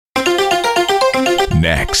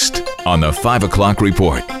Next on the 5 o'clock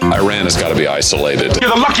report. Iran has got to be isolated. You're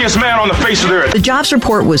the luckiest man on the face of the earth. The jobs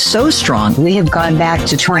report was so strong, we have gone back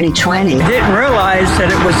to 2020. Didn't realize that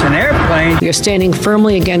it was an airplane. You're standing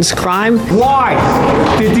firmly against crime. Why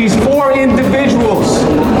did these 4 individuals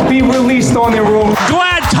be released on their own?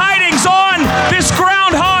 Glad tidings on this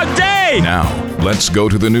Groundhog Day. Now, let's go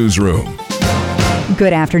to the newsroom.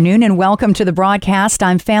 Good afternoon and welcome to the broadcast.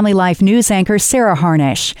 I'm Family Life News anchor Sarah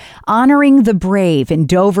Harnish. Honoring the brave in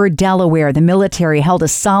Dover, Delaware, the military held a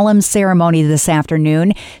solemn ceremony this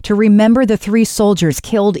afternoon to remember the 3 soldiers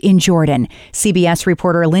killed in Jordan. CBS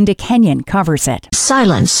reporter Linda Kenyon covers it.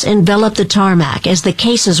 Silence enveloped the tarmac as the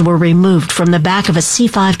cases were removed from the back of a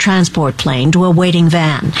C-5 transport plane to a waiting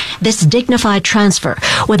van. This dignified transfer,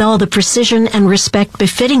 with all the precision and respect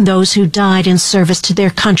befitting those who died in service to their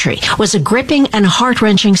country, was a gripping and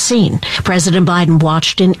heart-wrenching scene. President Biden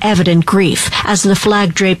watched in evident grief as the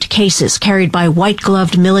flag-draped cases carried by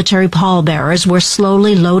white-gloved military pallbearers were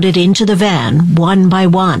slowly loaded into the van, one by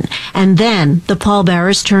one. And then the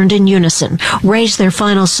pallbearers turned in unison, raised their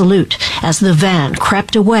final salute as the van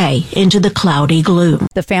crept away into the cloudy gloom.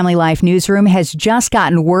 The Family Life Newsroom has just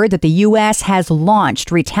gotten word that the U.S. has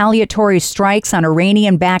launched retaliatory strikes on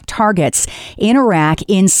Iranian-backed targets in Iraq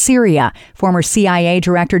and Syria. Former CIA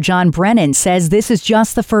Director John Brennan says this is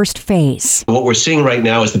just the first phase. What we're seeing right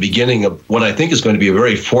now is the beginning of what I think is going to be a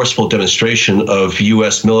very forceful demonstration of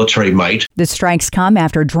U.S. military might. The strikes come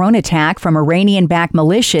after a drone attack from Iranian-backed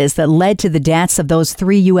militias that led to the deaths of those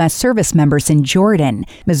 3 U.S. service members in Jordan.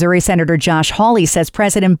 Missouri Senator Josh Hawley says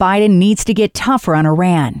President Biden needs to get tougher on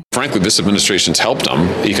Iran. Frankly, this administration's helped them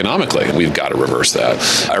economically. We've got to reverse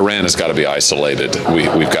that. Iran has got to be isolated.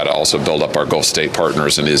 We've got to also build up our Gulf state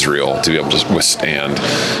partners in Israel to be able to withstand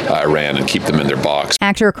Iran and keep them in their box.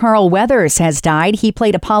 Actor Carl Weathers has died. He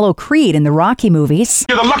played Apollo Creed in the Rocky movies.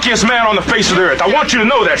 You're the luckiest man on the face of the earth. I want you to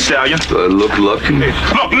know that, Stallion. Look lucky.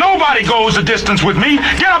 Look, nobody goes the distance with me.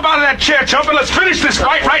 Get up out of that chair, Chump, and let's finish this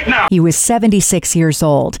fight right now. He was 76 years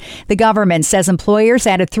old. The government says employers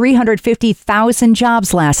added 350,000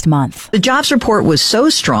 jobs last month. The jobs report was so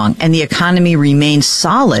strong and the economy remains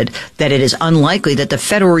solid that it is unlikely that the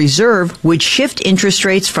Federal Reserve would shift interest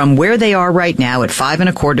rates from where they are right now at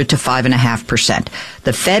 5.25% to 5.5%.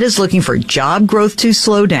 The Fed is looking for job growth to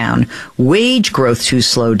slow down, wage growth to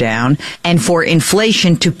slow down, and for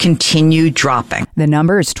inflation to continue dropping. The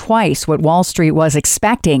number is twice what Wall Street was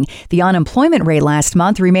expecting. The unemployment rate last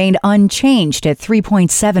month remained unchanged at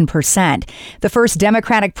 3.7%. The first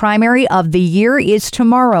Democratic primary of the year is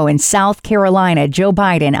tomorrow in South Carolina. Joe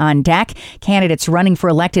Biden on deck. Candidates running for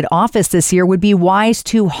elected office this year would be wise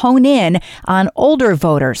to hone in on older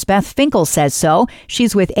voters. Beth Finkel says so.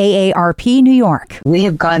 She's with AARP New York. We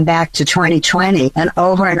have gone back to 2020 and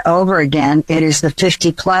over again, it is the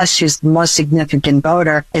 50 plus who's the most significant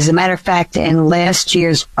voter. As a matter of fact, in last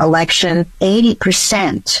year's election,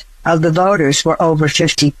 80% of the voters were over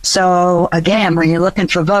 50. So again, when you're looking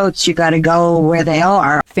for votes, you got to go where they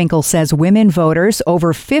are. Finkel says women voters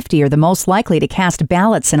over 50 are the most likely to cast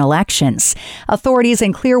ballots in elections. Authorities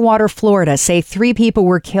in Clearwater, Florida say 3 people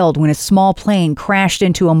were killed when a small plane crashed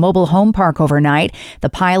into a mobile home park overnight. The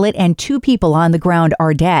pilot and 2 people on the ground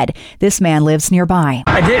are dead. This man lives nearby.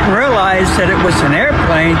 I didn't realize that it was an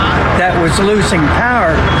airplane that was losing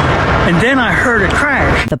power, and then I heard a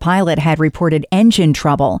crash. The pilot had reported engine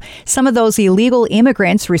trouble. Some of those illegal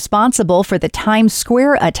immigrants responsible for the Times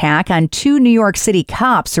Square attack on 2 New York City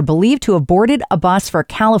cops are believed to have boarded a bus for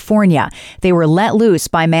California. They were let loose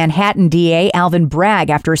by Manhattan DA Alvin Bragg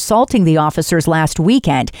after assaulting the officers last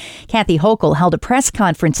weekend. Kathy Hochul held a press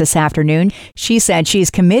conference this afternoon. She said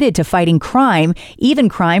she's committed to fighting crime, even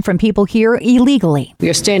crime from people here illegally. We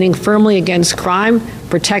are standing firmly against crime,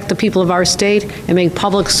 protect the people of our state, and make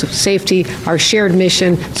public safety our shared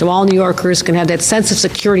mission so all New Yorkers can have that sense of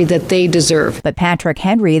security that they deserve. But Patrick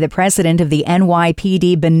Henry, the president of the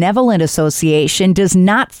NYPD Benevolent Association, does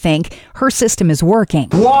not think her system is working.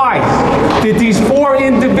 Why did these 4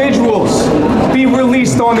 individuals be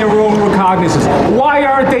released on their own recognizance? Why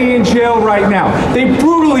aren't they in jail right now? They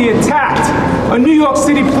brutally attacked a New York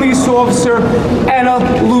City police officer and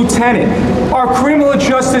a lieutenant. Our criminal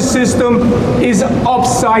justice system is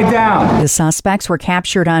upside down. The suspects were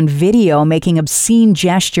captured on video making obscene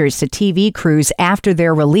gestures to TV crews after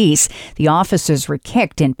their release. The officers were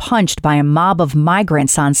kicked and punched by a mob of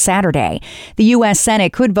migrants on Saturday. The U.S.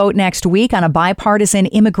 Senate could vote next week on a bipartisan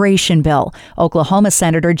immigration bill. Oklahoma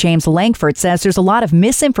Senator James Lankford says there's a lot of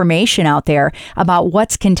misinformation out there about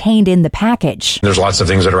what's contained in the package. There's lots of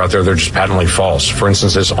things that are out there that are just patently false. For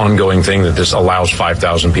instance, this ongoing thing that this allows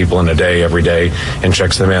 5,000 people in a day every day and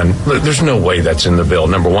checks them in. There's no way that's in the bill.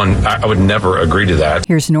 Number one, I would never agree to that.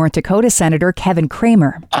 Here's North Dakota Senator Kevin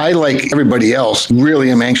Cramer. I, like everybody else,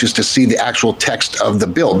 really am anxious to see the actual text of the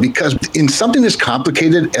bill, because in something as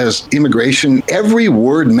complicated as immigration, every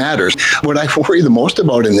word matters. What I worry the most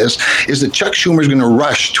about in this is that Chuck Schumer is going to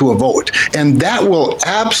rush to a vote, and that will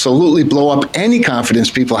absolutely blow up any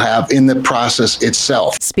confidence people have in the process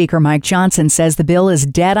itself. Speaker Mike Johnson says the bill is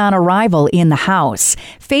dead on arrival in the House.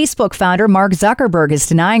 Facebook founder Mark Zuckerberg is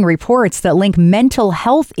denying reports that link mental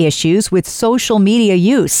health issues with social media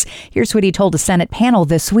use. Here's what he told a Senate panel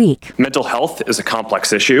this week. Mental health is a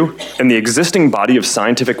complex issue, and the existing body of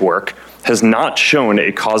scientific work has not shown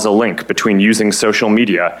a causal link between using social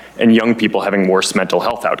media and young people having worse mental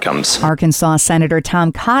health outcomes. Arkansas Senator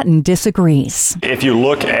Tom Cotton disagrees. If you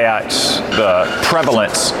look at the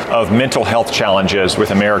prevalence of mental health challenges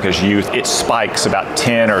with America's youth, it spikes about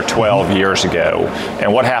 10 or 12 years ago.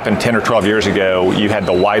 And what happened 10 or 12 years ago, you had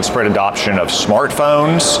the widespread adoption of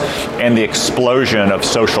smartphones and the explosion of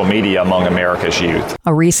social media among America's youth.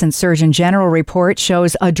 A recent Surgeon General report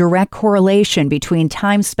shows a direct correlation between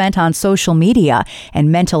time spent on social media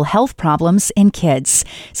and mental health problems in kids.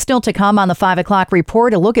 Still to come on the 5 o'clock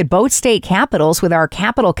report, a look at both state capitals with our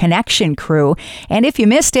Capital Connection crew. And if you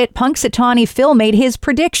missed it, Punxsutawney Phil made his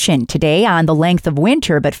prediction today on the length of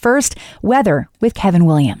winter. But first, weather with Kevin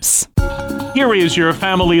Williams. Here is your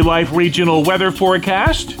Family Life regional weather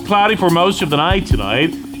forecast. Cloudy for most of the night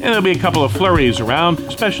tonight, and there'll be a couple of flurries around,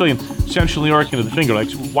 especially in central New York and the Finger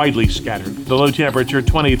Lakes, widely scattered. The low temperature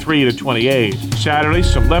 23 to 28. Saturday,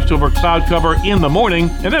 some leftover cloud cover in the morning,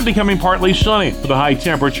 and then becoming partly sunny with a high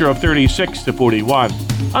temperature of 36 to 41.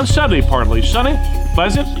 On Sunday, partly sunny,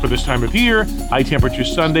 pleasant for this time of year. High temperature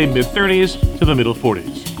Sunday, mid-30s to the middle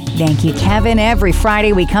 40s. Thank you, Kevin. Every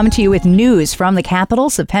Friday, we come to you with news from the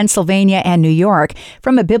capitals of Pennsylvania and New York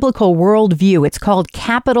from a biblical worldview. It's called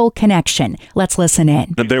Capital Connection. Let's listen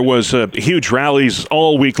in. There was huge rallies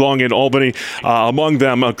all week long in Albany. Among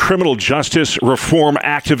them, criminal justice reform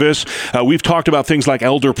activists. We've talked about things like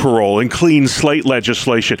elder parole and clean slate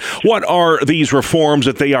legislation. What are these reforms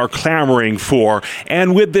that they are clamoring for?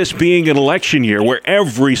 And with this being an election year where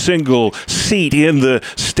every single seat in the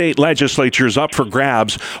state legislature is up for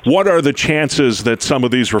grabs, what are the chances that some of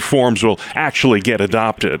these reforms will actually get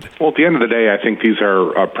adopted? Well, at the end of the day, I think these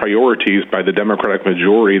are priorities by the Democratic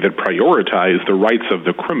majority that prioritize the rights of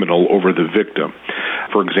the criminal over the victim.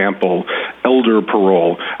 For example, elder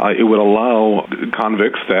parole. It would allow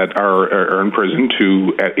convicts that are in prison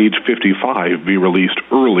to, at age 55, be released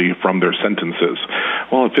early from their sentences.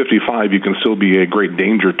 Well, at 55, you can still be a great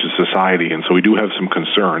danger to society, and so we do have some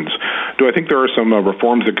concerns. Do I think there are some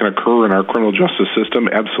reforms that can occur in our criminal justice system?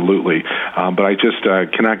 Absolutely. But I just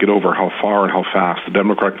cannot get over how far and how fast the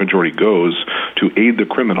Democratic majority goes to aid the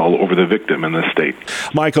criminal over the victim in this state.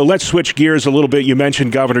 Michael, let's switch gears a little bit. You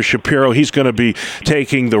mentioned Governor Shapiro. He's going to be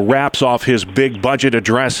taking the wraps off his big budget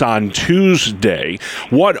address on Tuesday.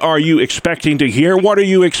 What are you expecting to hear? What are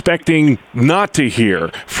you expecting not to hear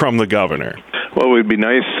from the governor? Well, it would be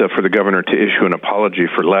nice for the governor to issue an apology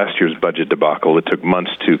for last year's budget debacle. It took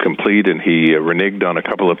months to complete, and he reneged on a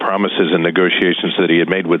couple of promises and negotiations that he had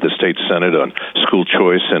made with the state Senate on school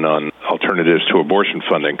choice and on alternatives to abortion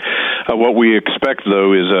funding. What we expect,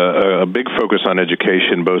 though, is a big focus on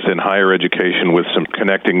education, both in higher education with some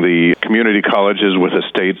connecting the community colleges with the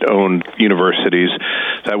state-owned universities.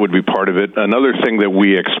 That would be part of it. Another thing that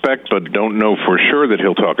we expect but don't know for sure that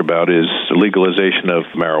he'll talk about is legalization of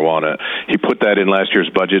marijuana. He put that in last year's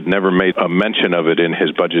budget, never made a mention of it in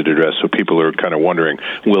his budget address, so people are kind of wondering,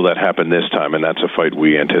 will that happen this time? And that's a fight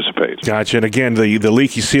we anticipate. Gotcha. And again, the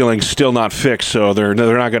leaky ceiling's still not fixed, so they're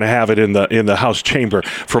not going to have it in the House chamber,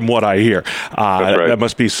 from what I hear. Right. That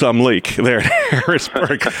must be some leak there in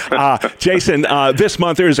Harrisburg. Jason, this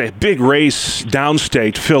month there is a big race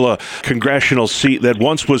downstate to fill a congressional seat that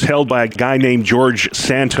once was held by a guy named George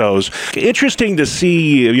Santos. Interesting to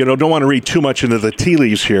see, don't want to read too much into the tea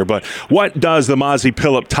leaves here, but what does the Mazi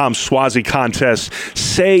Pilip-Tom Suozzi contest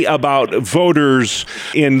say about voters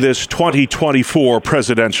in this 2024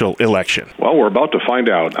 presidential election? Well, we're about to find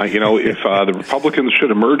out. If the Republicans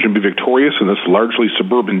should emerge and be victorious in this largely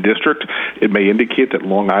suburban district, it may indicate that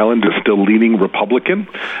Long Island is still leaning Republican.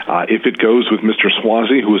 If it goes with Mr.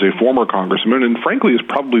 Suozzi, who is a former congressman and frankly is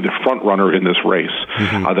probably the front runner in this race,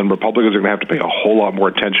 then Republicans are going to have to pay a whole lot more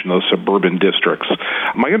attention to those suburban districts.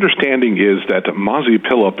 My understanding is that Mazi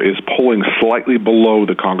Pilip is polling slightly below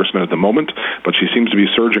the congressman at the moment, but she seems to be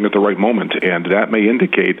surging at the right moment, and that may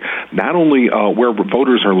indicate not only where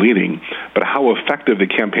voters are leaning, but how effective the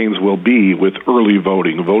campaigns will be with early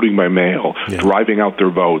voting voting by mail, driving out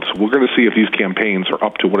their votes. We're going to see if these campaigns are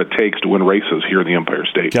up to what it takes to win races here in the Empire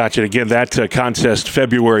State. Gotcha. Again, that contest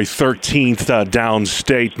February 13th,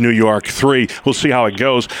 downstate, New York 3. We'll see how it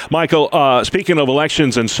goes. Michael, speaking of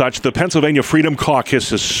elections and such, the Pennsylvania Freedom Caucus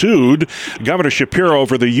has sued Governor Shapiro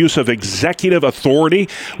over the use of executive authority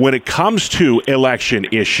when it comes to election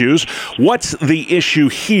issues. What's the issue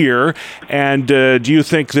here, and do you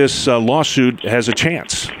think this lawsuit has a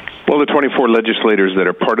chance? Well, the 24 legislators that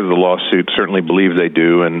are part of the lawsuit certainly believe they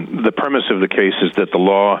do, and the premise of the case is that the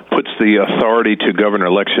law puts the authority to govern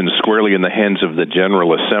elections squarely in the hands of the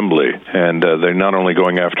General Assembly, and they're not only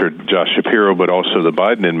going after Josh Shapiro, but also the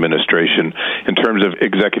Biden administration in terms of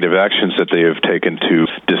executive actions that they have taken to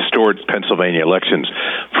distort Pennsylvania elections.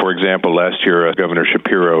 For example, last year, Governor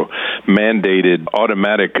Shapiro mandated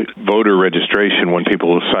automatic voter registration when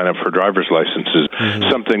people sign up for driver's licenses,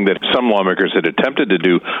 something that some lawmakers had attempted to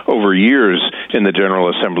do over years in the General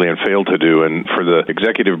Assembly and failed to do. And for the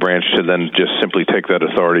executive branch to then just simply take that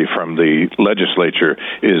authority from the legislature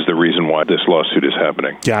is the reason why this lawsuit is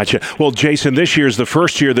happening. Gotcha. Well, Jason, this year is the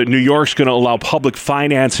first year that New York's going to allow public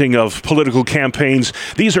financing of political campaigns.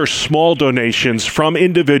 These are small donations from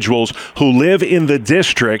individuals who live in the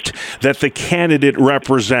district that the candidate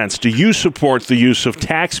represents. Do you support the use of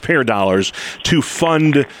taxpayer dollars to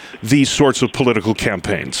fund these sorts of political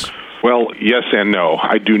campaigns? Well, yes and no.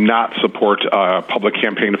 I do not support public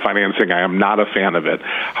campaign financing. I am not a fan of it.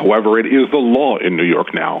 However, it is the law in New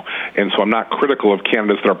York now, and so I'm not critical of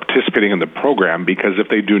candidates that are participating in the program, because if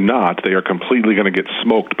they do not, they are completely going to get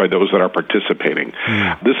smoked by those that are participating.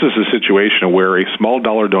 This is a situation where a small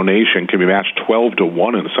dollar donation can be matched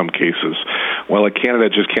 12-1 in some cases, while a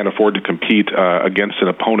candidate just can't afford to compete against an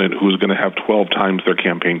opponent who's going to have 12 times their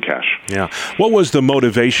campaign cash. Yeah. What was the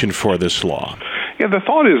motivation for this law? Yeah, the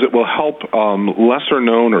thought is it will help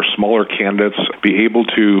lesser-known or smaller candidates be able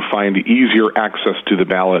to find easier access to the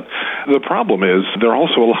ballot. The problem is they're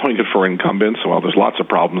also allowing it for incumbents. Well, there's lots of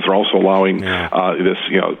problems. They're also allowing this,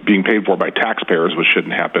 being paid for by taxpayers, which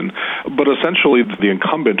shouldn't happen. But essentially, the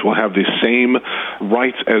incumbent will have the same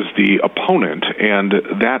rights as the opponent,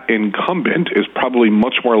 and that incumbent is probably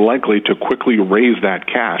much more likely to quickly raise that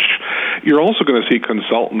cash. You're also going to see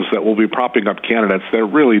consultants that will be propping up candidates that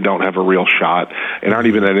really don't have a real shot and aren't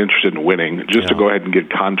even that interested in winning, just to go ahead and get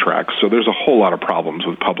contracts. So there's a whole lot of problems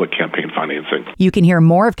with public campaign financing. You can hear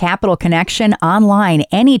more of Capital Connection online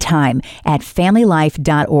anytime at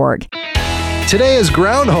familylife.org. Today is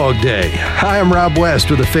Groundhog Day. Hi, I'm Rob West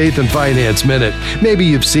with a Faith and Finance Minute. Maybe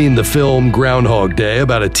you've seen the film Groundhog Day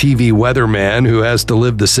about a TV weatherman who has to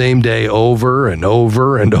live the same day over and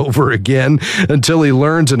over and over again until he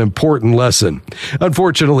learns an important lesson.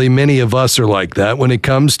 Unfortunately, many of us are like that when it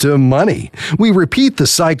comes to money. We repeat the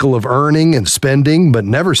cycle of earning and spending, but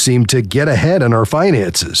never seem to get ahead in our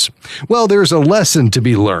finances. Well, there's a lesson to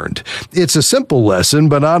be learned. It's a simple lesson,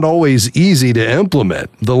 but not always easy to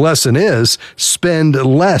implement. The lesson is, spend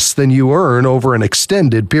less than you earn over an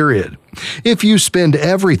extended period. If you spend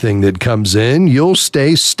everything that comes in, you'll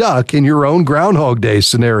stay stuck in your own Groundhog Day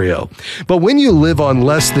scenario. But when you live on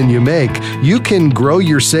less than you make, you can grow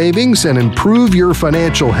your savings and improve your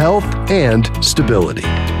financial health and stability.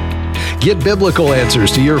 Get biblical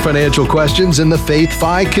answers to your financial questions in the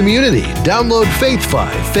FaithFi community. Download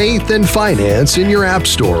FaithFi, Faith and Finance in your app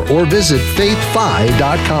store or visit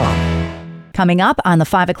faithfi.com. Coming up on the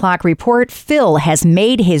 5 o'clock report, Phil has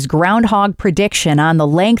made his groundhog prediction on the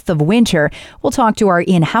length of winter. We'll talk to our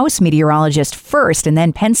in-house meteorologist first, and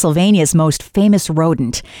then Pennsylvania's most famous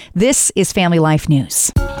rodent. This is Family Life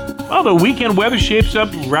News. Well, the weekend weather shapes up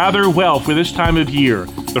rather well for this time of year.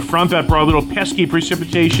 The front that brought a little pesky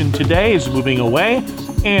precipitation today is moving away,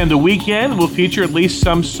 and the weekend will feature at least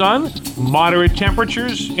some sun, moderate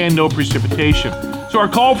temperatures, and no precipitation. So our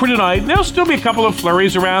call for tonight, there'll still be a couple of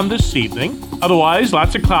flurries around this evening. Otherwise,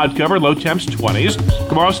 lots of cloud cover, low temps 20s.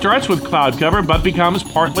 Tomorrow starts with cloud cover, but becomes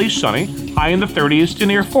partly sunny, high in the 30s to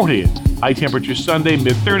near 40. High temperatures Sunday,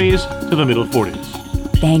 mid-30s to the middle 40s.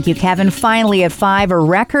 Thank you, Kevin. Finally, at 5, a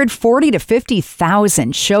record 40 to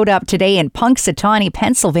 50,000 showed up today in Punxsutawney,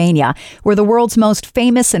 Pennsylvania, where the world's most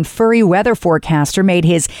famous and furry weather forecaster made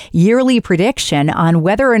his yearly prediction on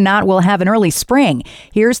whether or not we'll have an early spring.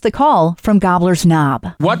 Here's the call from Gobbler's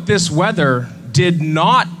Knob. What this weather did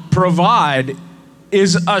not provide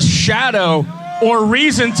is a shadow or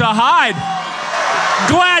reason to hide.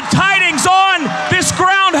 Glad tidings on this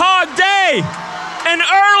Groundhog Day. An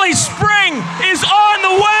early spring is on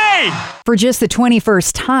the way. For just the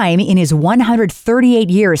 21st time in his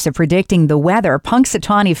 138 years of predicting the weather,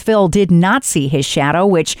 Punxsutawney Phil did not see his shadow,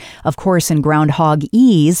 which, of course, in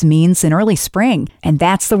Groundhog-ese means an early spring. And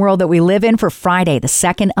that's the world that we live in for Friday, the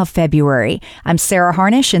 2nd of February. I'm Sarah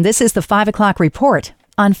Harnish, and this is the 5 o'clock report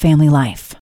on Family Life.